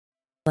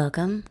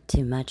Welcome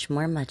to Much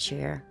More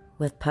Muchier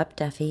with Pup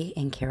Duffy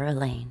and Kara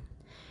Lane,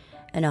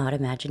 an Odd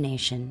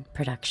Imagination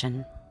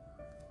production.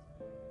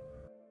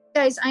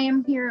 Guys, I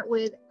am here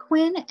with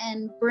Quinn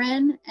and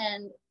Brynn,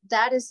 and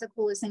that is the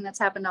coolest thing that's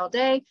happened all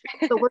day.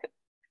 But we're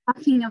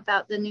talking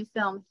about the new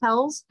film,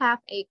 Hell's Half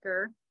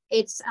Acre.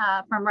 It's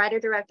from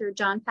writer-director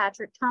John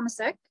Patrick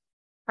Tomasek.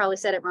 Probably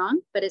said it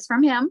wrong, but it's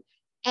from him.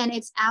 And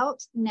it's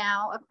out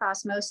now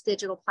across most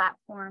digital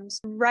platforms.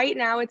 Right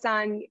now it's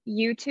on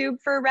YouTube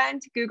for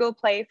rent, Google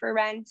Play for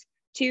rent,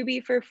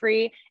 Tubi for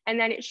free, and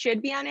then it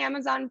should be on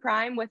Amazon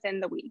Prime within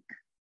the week.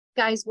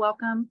 Guys,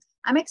 welcome.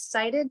 I'm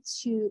excited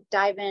to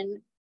dive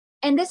in.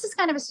 And this is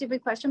kind of a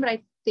stupid question, but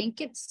I think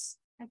it's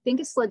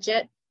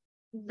legit.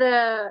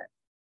 The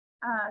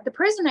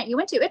prison that you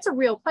went to, it's a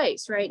real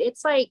place, right?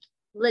 It's like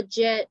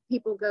legit.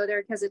 People go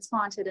there because it's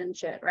haunted and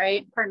shit,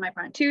 right? Pardon my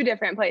French. 2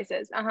 different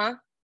places. Yeah.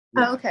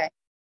 Oh, okay.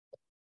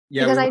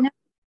 Yeah, because I know.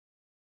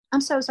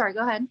 I'm so sorry.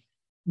 Go ahead.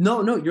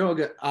 No, you're all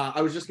good.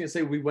 I was just gonna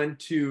say we went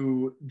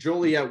to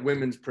Joliet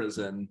Women's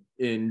Prison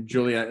in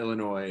Joliet,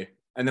 Illinois,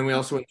 and then we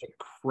also went to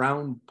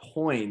Crown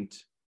Point.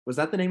 Was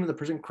that the name of the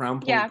prison?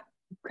 Crown Point. Yeah,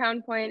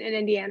 Crown Point in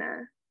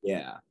Indiana.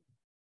 Yeah.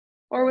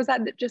 Or was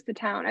that just the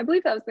town? I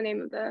believe that was the name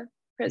of the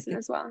prison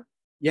as well.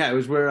 Yeah, it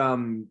was where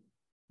John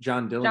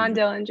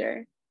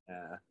Dillinger.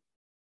 Yeah.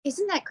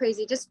 Isn't that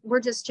crazy? We're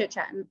just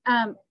chit-chatting.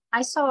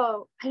 I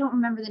don't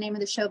remember the name of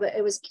the show, but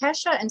it was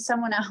Kesha and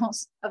someone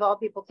else, of all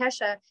people,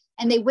 Kesha,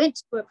 and they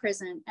went to a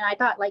prison. And I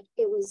thought, like,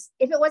 if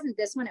it wasn't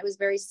this one, it was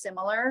very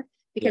similar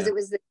because it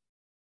was the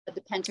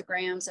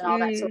pentagrams and all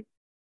that sort of,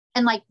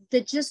 and like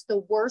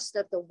the worst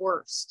of the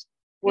worst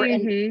were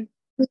in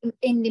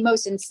the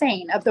most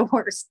insane of the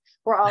worst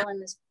were all in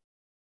this.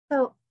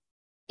 So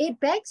it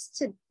begs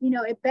to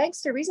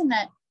reason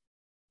that,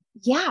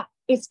 yeah,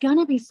 it's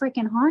gonna be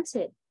freaking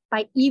haunted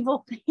by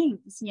evil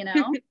things, you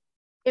know.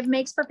 It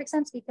makes perfect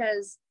sense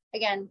because,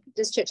 again,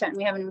 just chit-chatting,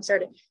 we haven't even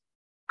started.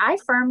 I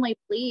firmly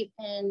believe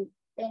in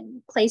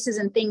places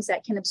and things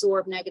that can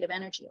absorb negative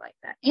energy like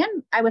that.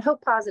 And I would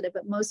hope positive,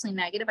 but mostly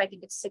negative. I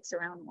think it sticks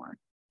around more,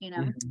 you know?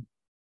 Mm-hmm.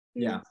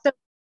 Yeah. So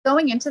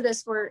going into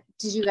this,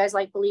 did you guys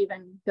believe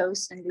in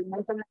ghosts and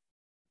demons?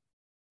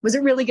 Was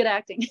it really good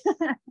acting?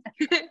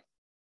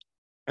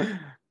 You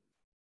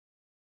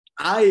want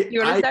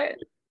to start?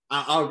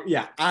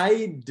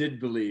 I did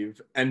believe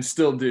and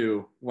still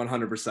do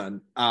 100%.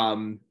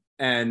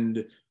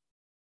 And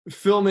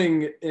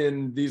filming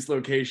in these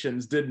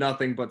locations did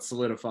nothing but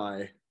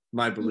solidify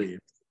my belief.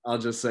 I'll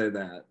just say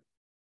that.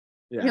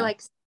 Yeah. You're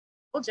like,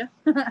 told you.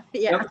 Yeah.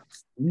 Yep.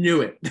 Knew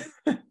it.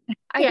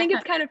 I think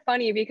it's kind of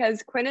funny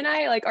because Quinn and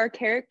I, our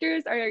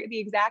characters are the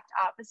exact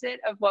opposite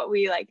of what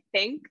we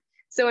think.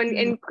 So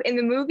in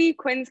the movie,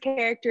 Quinn's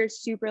character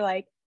is super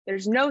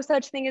there's no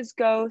such thing as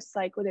ghosts.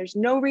 There's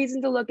no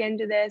reason to look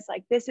into this.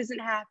 This isn't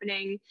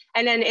happening.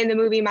 And then in the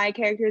movie, my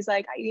character is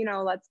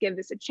let's give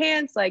this a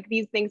chance.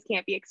 These things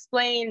can't be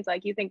explained.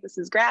 You think this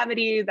is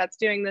gravity that's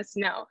doing this?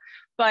 No.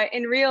 But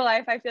in real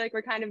life, I feel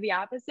we're kind of the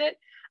opposite.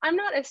 I'm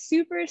not a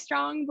super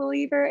strong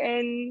believer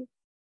in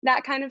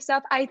that kind of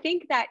stuff. I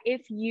think that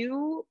if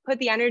you put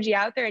the energy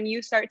out there and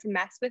you start to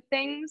mess with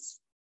things,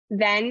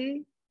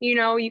 then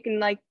you can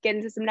get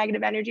into some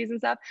negative energies and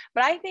stuff.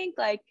 But I think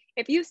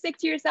if you stick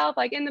to yourself,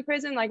 in the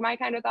prison, my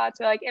kind of thoughts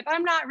are if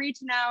I'm not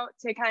reaching out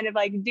to kind of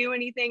do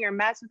anything or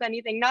mess with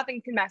anything, nothing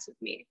can mess with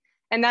me.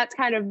 And that's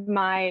kind of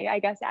my, I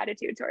guess,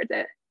 attitude towards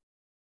it.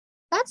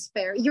 That's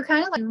fair. You're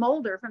kind of like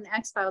Mulder from the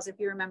X-Files, if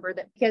you remember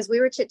that, because we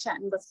were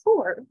chit-chatting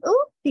before.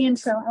 Oh, the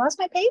intro. I lost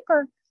my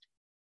paper.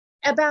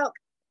 About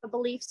a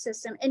belief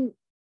system. And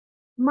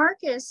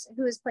Marcus,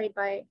 who is played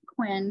by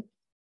Quinn,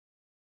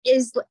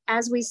 is,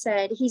 as we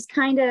said, he's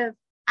kind of,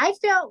 I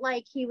felt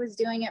like he was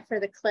doing it for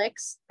the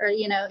clicks, or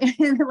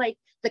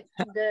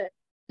the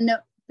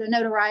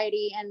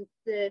notoriety and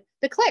the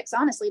clicks,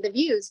 honestly, the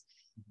views.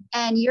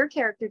 And your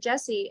character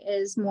Jesse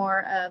is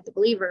more of the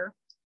believer.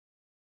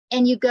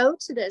 And you go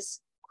to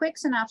this quick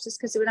synopsis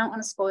because we don't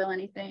want to spoil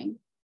anything.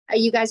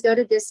 You guys go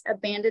to this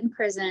abandoned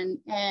prison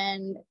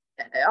and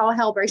all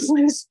hell breaks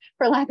loose,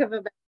 for lack of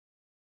a better.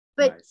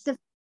 But nice. The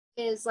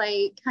is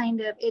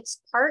it's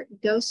part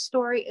ghost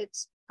story,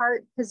 it's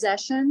part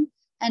possession,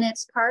 and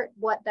it's part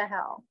what the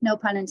hell, no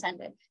pun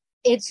intended.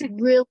 It's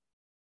real.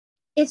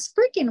 It's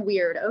freaking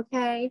weird.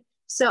 Okay,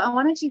 so I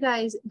wanted you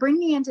guys bring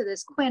me into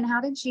this. Quinn, how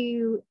did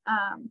you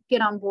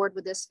get on board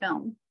with this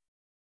film?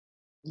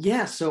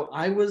 Yeah, so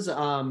I was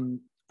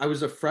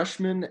a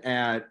freshman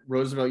at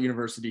Roosevelt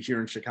University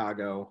here in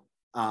Chicago.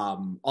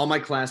 All my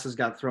classes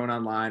got thrown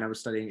online. I was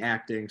studying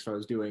acting, so I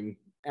was doing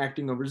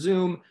acting over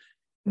Zoom.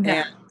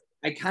 Yeah. And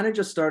I kind of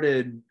just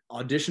started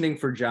auditioning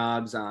for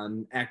jobs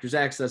on Actors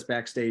Access,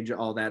 Backstage,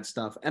 all that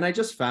stuff. And I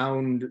just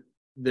found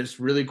this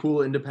really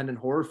cool independent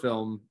horror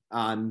film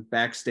on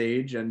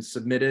Backstage and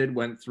submitted,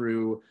 went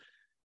through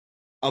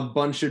a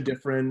bunch of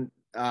different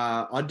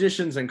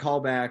auditions and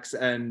callbacks.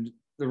 And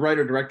the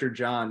writer-director,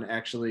 John,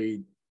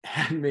 actually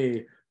had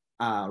me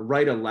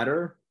write a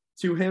letter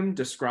to him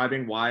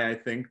describing why I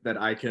think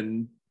that I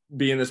can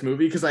be in this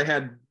movie because I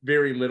had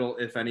very little,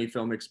 if any,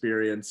 film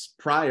experience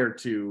prior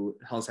to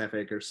Hell's Half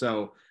Acre.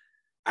 So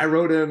I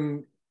wrote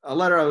him a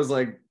letter. I was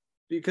like,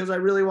 because I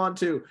really want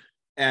to,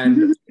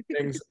 and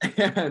things.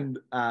 And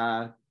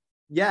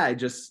yeah, I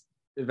just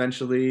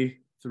eventually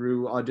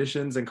through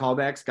auditions and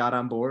callbacks got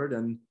on board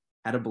and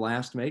had a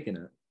blast making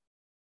it.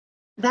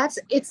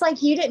 It's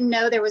like you didn't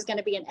know there was going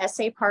to be an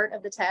essay part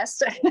of the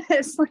test.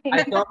 It's like,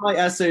 I thought my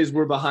essays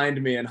were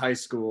behind me in high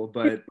school,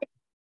 but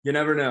you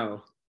never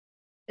know.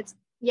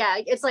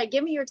 It's like,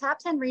 give me your top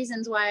 10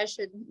 reasons why I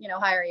should,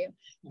 hire you.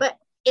 But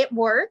it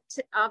worked.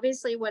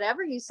 Obviously,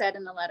 whatever you said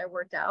in the letter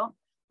worked out.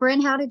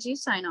 Brynn, how did you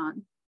sign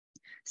on?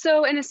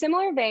 So in a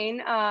similar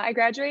vein, I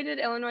graduated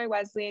Illinois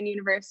Wesleyan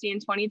University in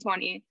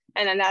 2020.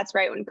 And then that's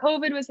right when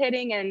COVID was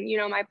hitting. And,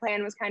 my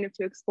plan was kind of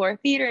to explore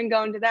theater and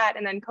go into that.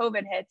 And then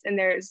COVID hits and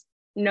there's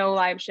no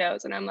live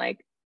shows. And I'm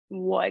like,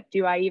 what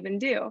do I even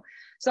do?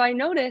 So I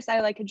noticed I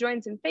had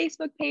joined some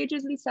Facebook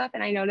pages and stuff.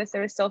 And I noticed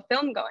there was still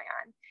film going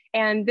on.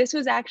 And this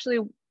was actually,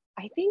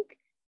 I think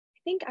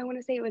I want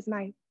to say it was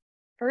my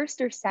first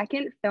or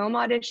second film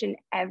audition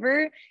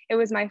ever. It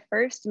was my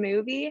first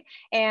movie.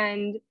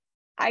 And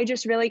I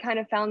just really kind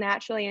of fell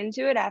naturally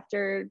into it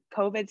after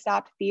COVID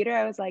stopped theater.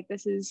 I was like,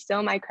 this is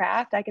still my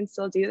craft. I can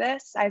still do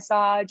this. I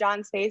saw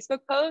John's Facebook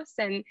post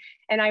and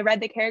I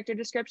read the character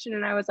description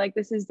and I was like,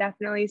 this is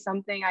definitely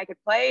something I could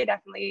play,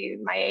 definitely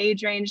my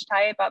age range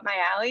type up my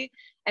alley.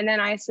 And then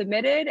I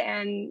submitted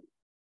and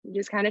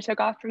just kind of took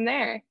off from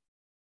there.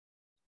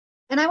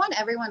 And I want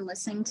everyone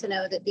listening to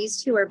know that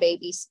these two are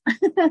babies.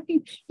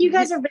 You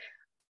guys are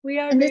we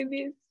are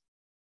babies.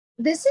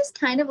 This is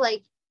kind of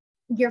like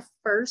your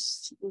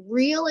first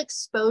real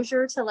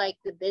exposure to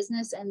the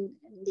business and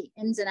the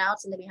ins and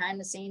outs and the behind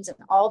the scenes and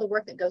all the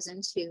work that goes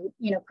into,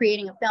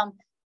 creating a film.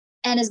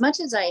 And as much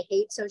as I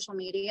hate social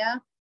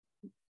media,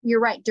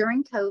 you're right.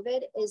 During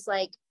COVID is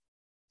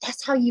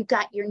that's how you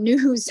got your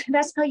news.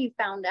 That's how you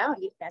found out.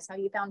 That's how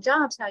you found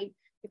jobs, how you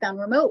found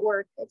remote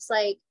work. It's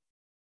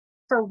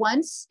for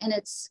once in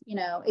its,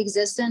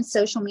 existence,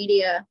 social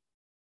media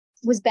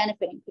was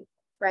benefiting people,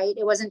 right?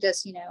 It wasn't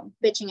just,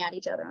 bitching at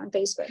each other on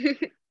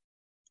Facebook.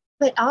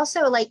 But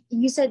also,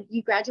 you said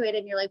you graduated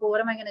and you're like, well, what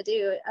am I going to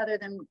do other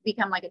than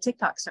become a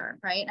TikTok star,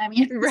 right? I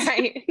mean,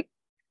 right.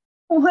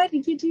 What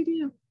did you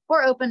do?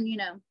 Or open,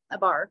 a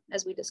bar,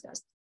 as we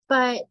discussed.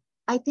 But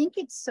I think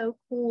it's so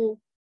cool.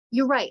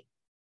 You're right.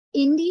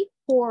 Indie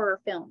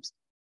horror films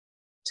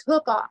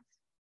took off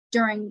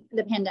during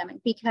the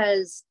pandemic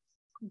because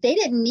they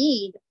didn't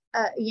need,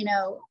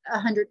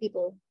 100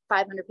 people,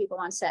 500 people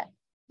on set.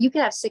 You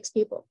could have 6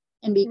 people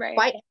and be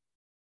quite.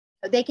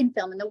 They can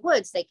film in the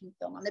woods. They can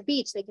film on the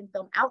beach. They can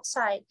film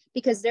outside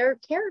because their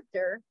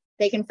character,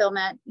 they can film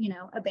at,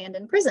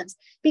 abandoned prisons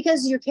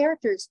because your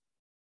characters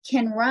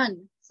can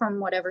run from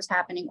whatever's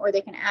happening or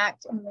they can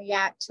act and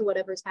react to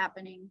whatever's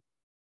happening.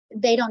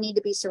 They don't need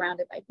to be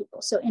surrounded by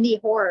people. So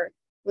indie horror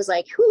was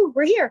like, whoo,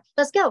 we're here.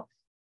 Let's go.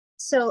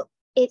 So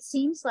it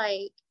seems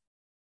like,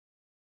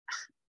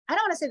 I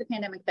don't want to say the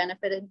pandemic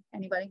benefited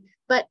anybody,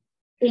 but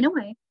in a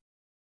way,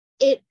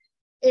 it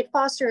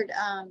fostered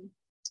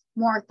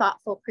more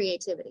thoughtful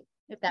creativity,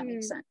 if that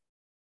makes sense.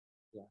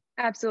 Yeah,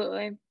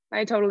 absolutely.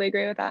 I totally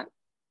agree with that.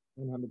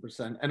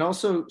 100%. And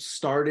also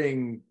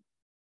starting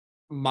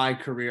my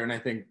career, and I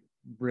think,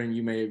 Brynn,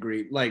 you may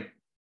agree,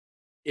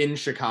 in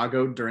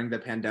Chicago during the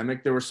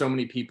pandemic, there were so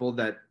many people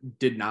that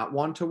did not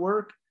want to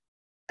work.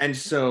 And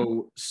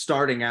so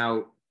starting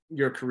out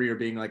your career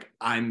being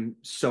I'm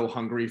so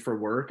hungry for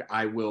work,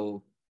 I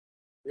will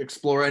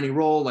explore any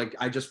role.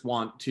 I just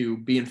want to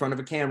be in front of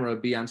a camera,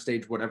 be on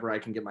stage, whatever I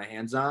can get my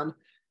hands on.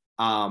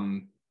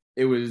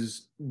 It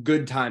was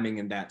good timing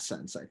in that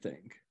sense, I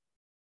think.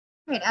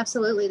 Right,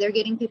 absolutely. They're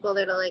getting people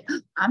that are like,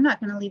 oh, I'm not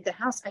going to leave the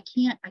house. I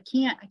can't.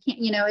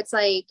 It's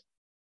like,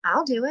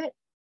 I'll do it.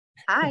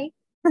 Hi.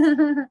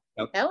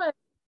 Hello.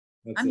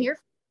 I'm here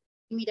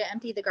for me to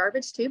empty the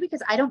garbage too,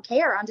 because I don't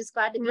care. I'm just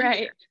glad to be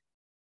here.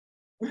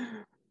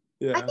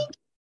 Yeah. I think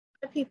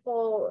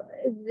people,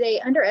 they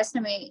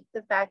underestimate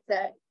the fact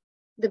that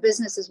the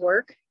business is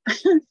work.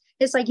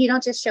 It's like you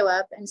don't just show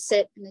up and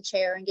sit in the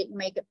chair and get your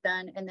makeup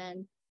done and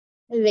then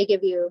they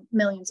give you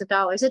millions of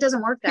dollars. It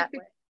doesn't work that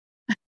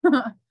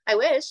way. I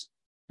wish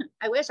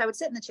I would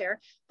sit in the chair,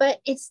 but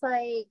it's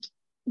like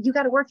you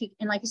got to work.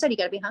 And like you said, you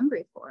got to be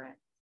hungry for it.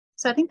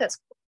 So I think that's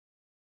cool.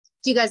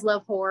 Do you guys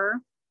love horror?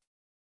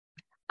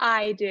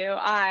 I do.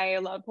 I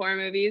love horror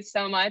movies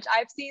so much.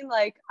 I've seen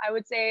I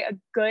would say a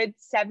good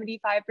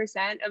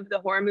 75% of the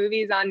horror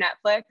movies on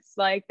Netflix.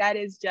 That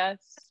is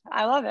just,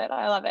 I love it.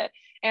 I love it.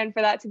 And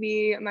for that to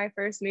be my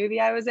first movie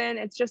I was in,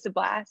 it's just a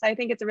blast. I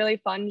think it's a really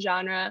fun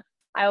genre.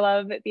 I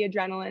love the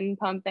adrenaline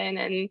pumping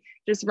and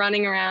just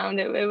running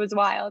around. It was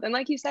wild. And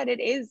like you said, it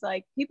is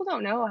people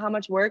don't know how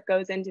much work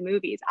goes into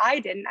movies. I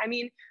didn't. I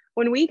mean,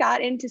 when we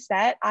got into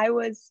set, I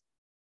was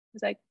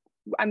like,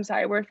 I'm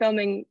sorry, we're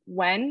filming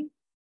when?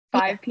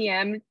 5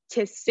 p.m.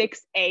 to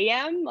 6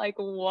 a.m.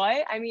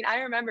 What? I mean, I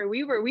remember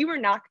we were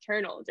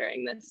nocturnal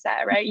during this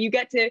set, right? You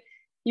get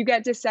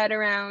to set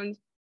around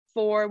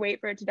 4, wait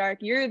for it to dark.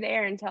 You're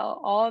there until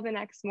all the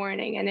next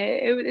morning. And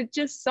it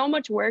just so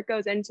much work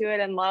goes into it,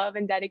 and love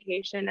and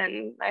dedication.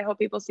 And I hope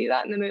people see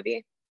that in the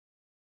movie.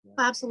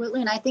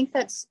 Absolutely. And I think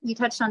you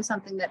touched on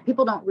something that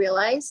people don't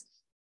realize.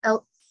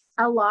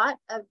 A lot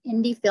of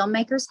indie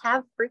filmmakers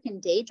have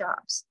freaking day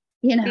jobs,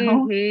 you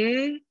know.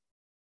 Mm-hmm.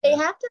 They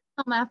have to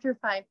film after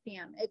 5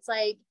 p.m. It's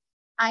like,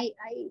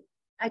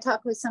 I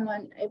talked with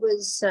someone, it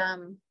was,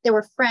 there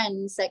were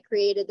friends that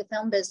created the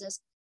film business,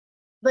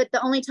 but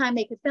the only time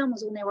they could film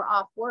was when they were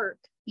off work,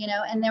 you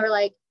know, and they were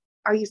like,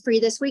 are you free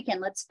this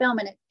weekend? Let's film.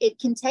 And it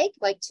can take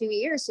like 2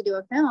 years to do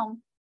a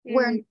film.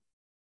 Where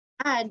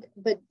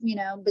but you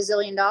know,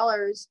 bazillion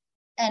dollars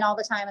and all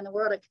the time in the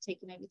world, it could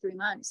take you maybe 3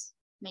 months,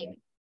 maybe.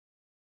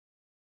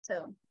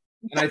 So,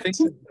 and I think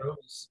that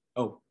those,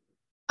 oh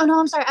no,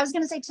 I'm sorry. I was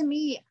going to say, to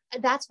me,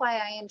 that's why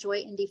I enjoy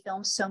indie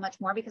films so much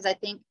more, because I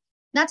think,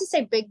 not to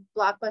say big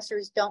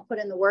blockbusters don't put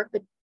in the work,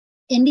 but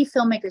indie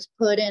filmmakers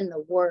put in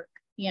the work,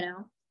 you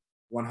know?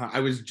 I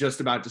was just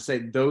about to say,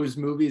 those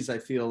movies, I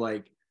feel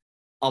like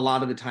a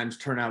lot of the times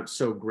turn out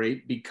so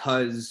great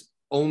because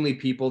only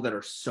people that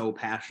are so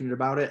passionate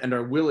about it and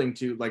are willing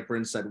to, like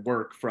Brynn said,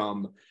 work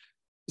from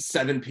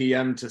 7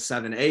 p.m. to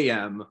 7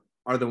 a.m.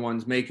 are the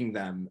ones making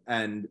them.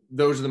 And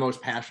those are the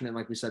most passionate,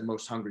 like we said,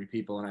 most hungry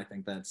people. And I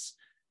think that's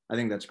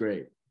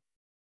great.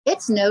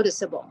 It's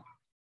noticeable,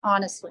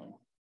 honestly.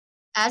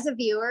 As a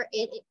viewer,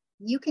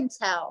 you can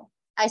tell.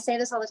 I say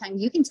this all the time.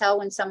 You can tell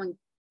when someone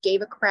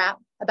gave a crap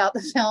about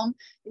the film.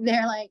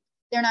 They're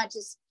not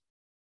just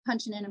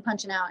punching in and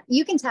punching out.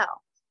 You can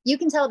tell. You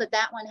can tell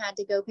that one had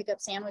to go pick up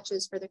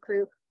sandwiches for the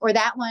crew, or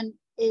that one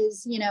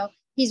is, you know,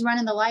 he's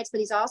running the lights, but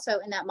he's also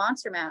in that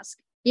monster mask.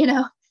 You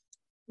know,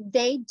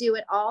 they do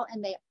it all,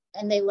 and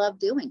they love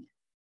doing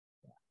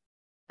it.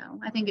 So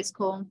I think it's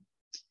cool.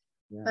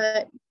 Yeah.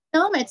 But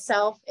film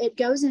itself, it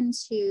goes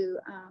into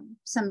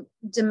some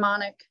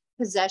demonic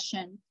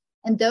possession,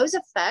 and those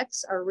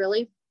effects are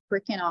really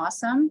freaking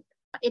awesome.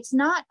 It's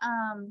not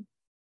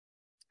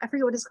I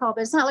forget what it's called,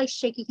 but it's not like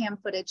shaky cam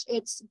footage.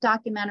 It's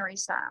documentary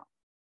style.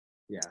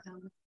 Yeah.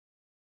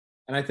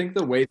 And I think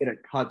the way that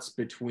it cuts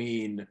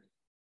between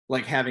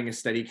like having a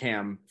steady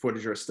cam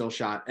footage or a still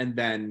shot and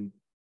then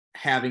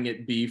having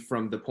it be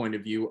from the point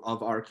of view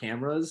of our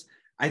cameras,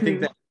 I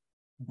think that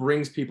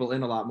brings people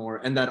in a lot more.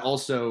 And that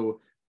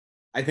also,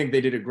 I think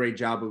they did a great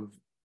job of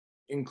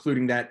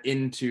including that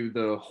into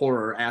the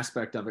horror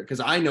aspect of it. Because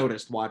I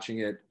noticed watching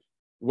it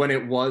when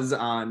it was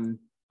on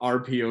our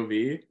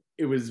POV,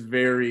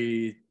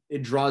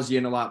 it draws you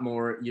in a lot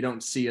more. You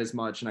don't see as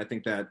much. And I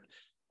think that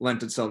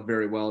lent itself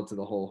very well to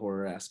the whole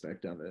horror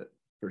aspect of it,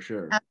 for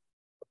sure.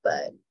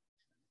 But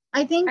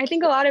I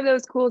think a lot of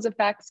those cool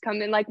effects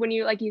come in, like when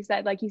you, like you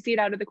said, like you see it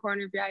out of the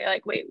corner of your eye, you're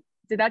like, wait,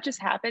 did that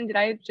just happen? Did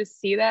I just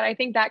see that? I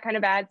think that kind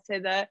of adds to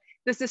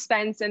the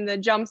suspense and the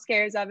jump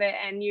scares of it,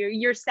 and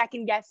you're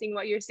second guessing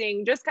what you're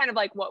seeing, just kind of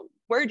like what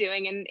we're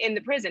doing in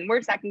the prison.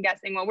 We're second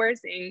guessing what we're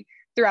seeing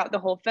throughout the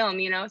whole film,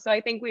 you know? So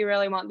I think we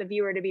really want the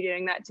viewer to be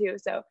doing that too.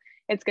 So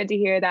it's good to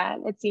hear that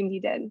it seems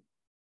you did.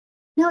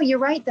 No, you're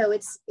right though.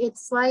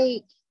 It's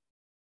like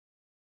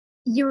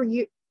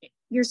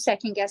you're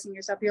second guessing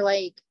yourself. You're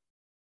like,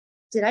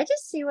 did I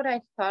just see what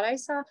I thought I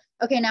saw?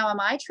 Okay, now am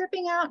I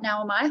tripping out?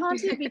 Now am I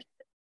haunted?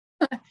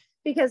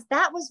 Because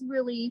that was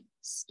really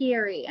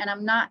scary, and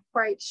I'm not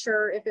quite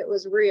sure if it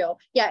was real.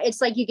 Yeah,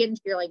 it's like you get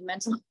into your like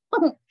mental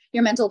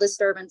your mental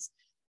disturbance.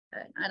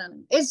 I don't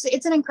know.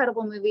 It's an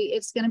incredible movie.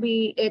 It's gonna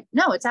be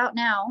it's out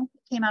now.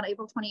 It came out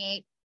April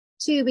 28th.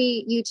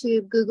 Tubi,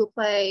 YouTube, Google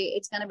Play.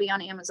 It's gonna be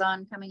on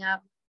Amazon coming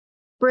up.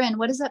 Brynn,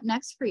 what is up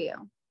next for you?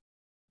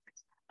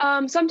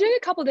 So I'm doing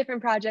a couple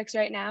different projects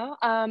right now.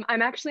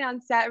 I'm actually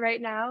on set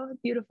right now,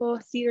 beautiful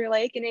Cedar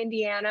Lake in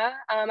Indiana.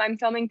 I'm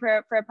filming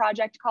for a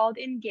project called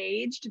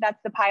Engaged.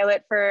 That's the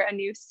pilot for a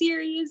new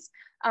series.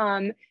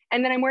 And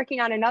then I'm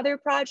working on another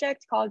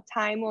project called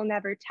Time Will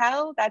Never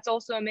Tell. That's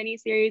also a mini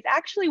series,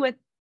 actually with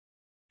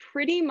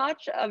pretty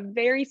much a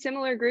very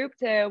similar group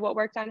to what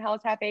worked on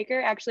Hell's Half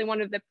Acre. Actually,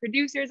 one of the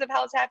producers of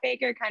Hell's Half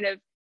Acre kind of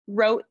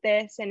wrote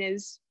this and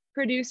is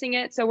producing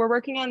it. So we're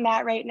working on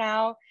that right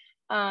now.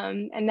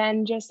 And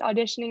then just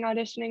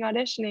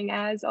auditioning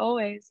as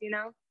always, you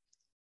know.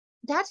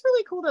 That's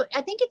really cool though.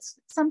 I think it's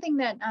something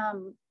that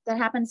that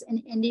happens in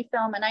indie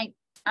film, and I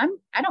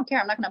don't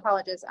care. I'm not going to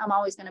apologize. I'm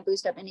always going to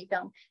boost up indie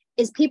film.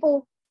 Is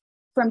people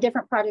from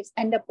different projects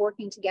end up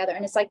working together,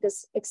 and it's like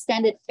this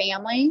extended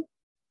family.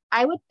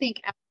 I would think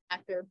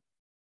after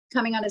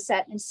coming on a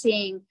set and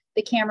seeing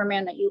the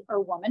cameraman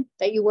woman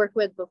that you worked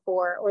with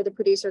before, or the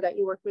producer that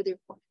you worked with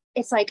before,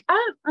 it's like,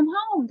 oh, I'm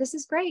home. This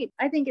is great.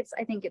 I think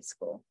it's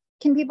cool.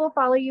 Can people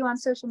follow you on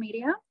social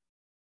media?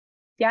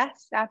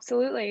 Yes,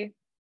 absolutely.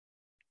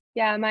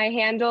 Yeah, my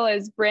handle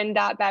is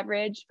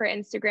brynn.beveridge for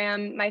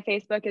Instagram. My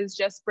Facebook is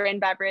just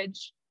Brynn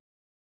Beveridge.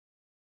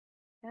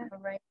 Yeah. All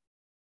right.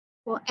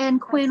 Well,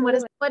 and Quinn, what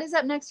is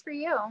up next for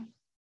you?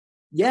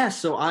 Yeah,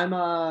 so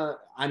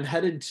I'm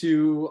headed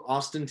to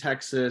Austin,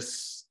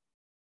 Texas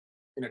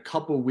in a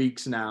couple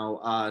weeks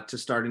now to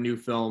start a new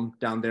film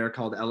down there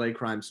called LA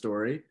Crime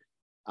Story.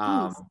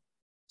 Nice.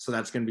 So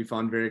that's going to be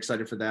fun. Very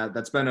excited for that.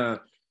 That's been a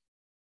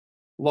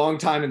long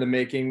time in the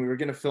making. We were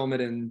going to film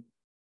it in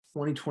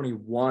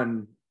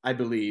 2021, I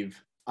believe.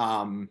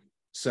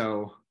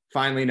 So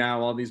finally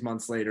now, all these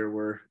months later,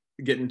 we're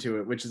getting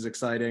to it, which is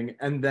exciting.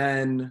 And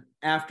then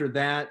after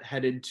that,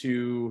 headed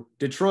to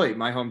Detroit,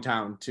 my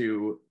hometown,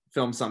 to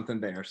film something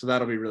there. So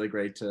that'll be really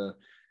great to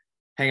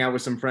hang out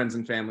with some friends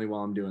and family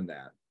while I'm doing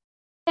that.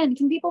 And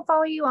can people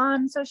follow you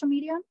on social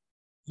media?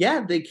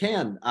 Yeah, they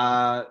can.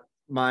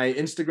 My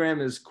Instagram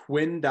is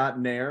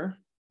quinn.nehr.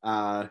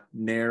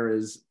 Nehr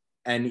is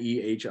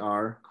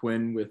Nehr,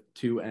 Quinn with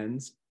 2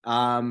 N's.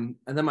 And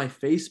then my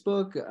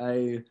Facebook,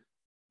 I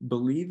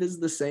believe, is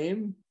the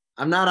same.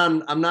 I'm not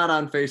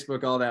on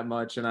Facebook all that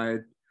much,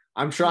 and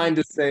I'm trying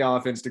to stay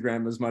off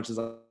Instagram as much as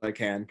I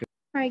can.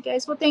 All right,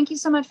 guys. Well, thank you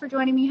so much for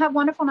joining me. Have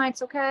wonderful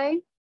nights, okay?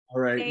 All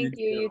right. Thank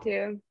you. You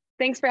too.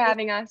 Thanks for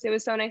having us. It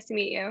was so nice to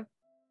meet you.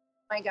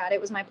 Oh my God,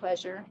 it was my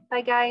pleasure. Bye,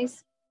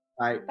 guys.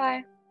 Bye.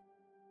 Bye.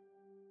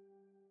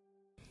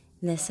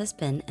 This has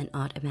been an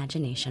Odd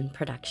Imagination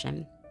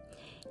production.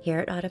 Here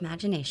at Odd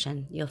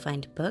Imagination, you'll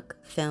find book,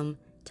 film,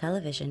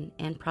 television,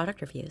 and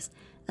product reviews,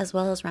 as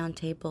well as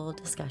roundtable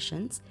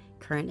discussions,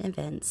 current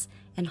events,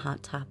 and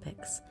hot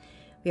topics.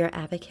 We are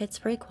advocates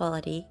for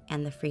equality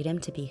and the freedom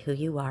to be who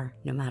you are,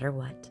 no matter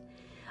what.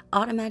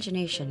 Odd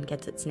Imagination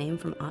gets its name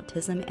from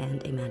autism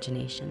and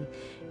imagination,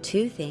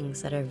 2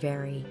 things that are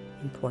very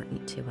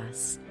important to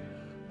us.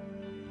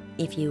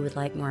 If you would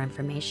like more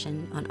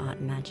information on Odd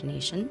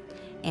Imagination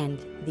and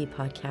the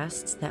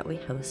podcasts that we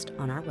host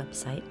on our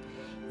website,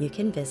 you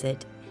can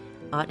visit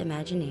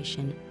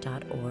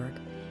oddimagination.org,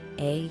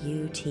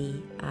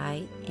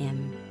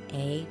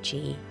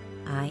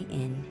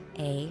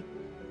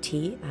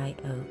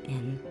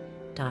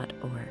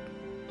 AUTIMAGINATION.org.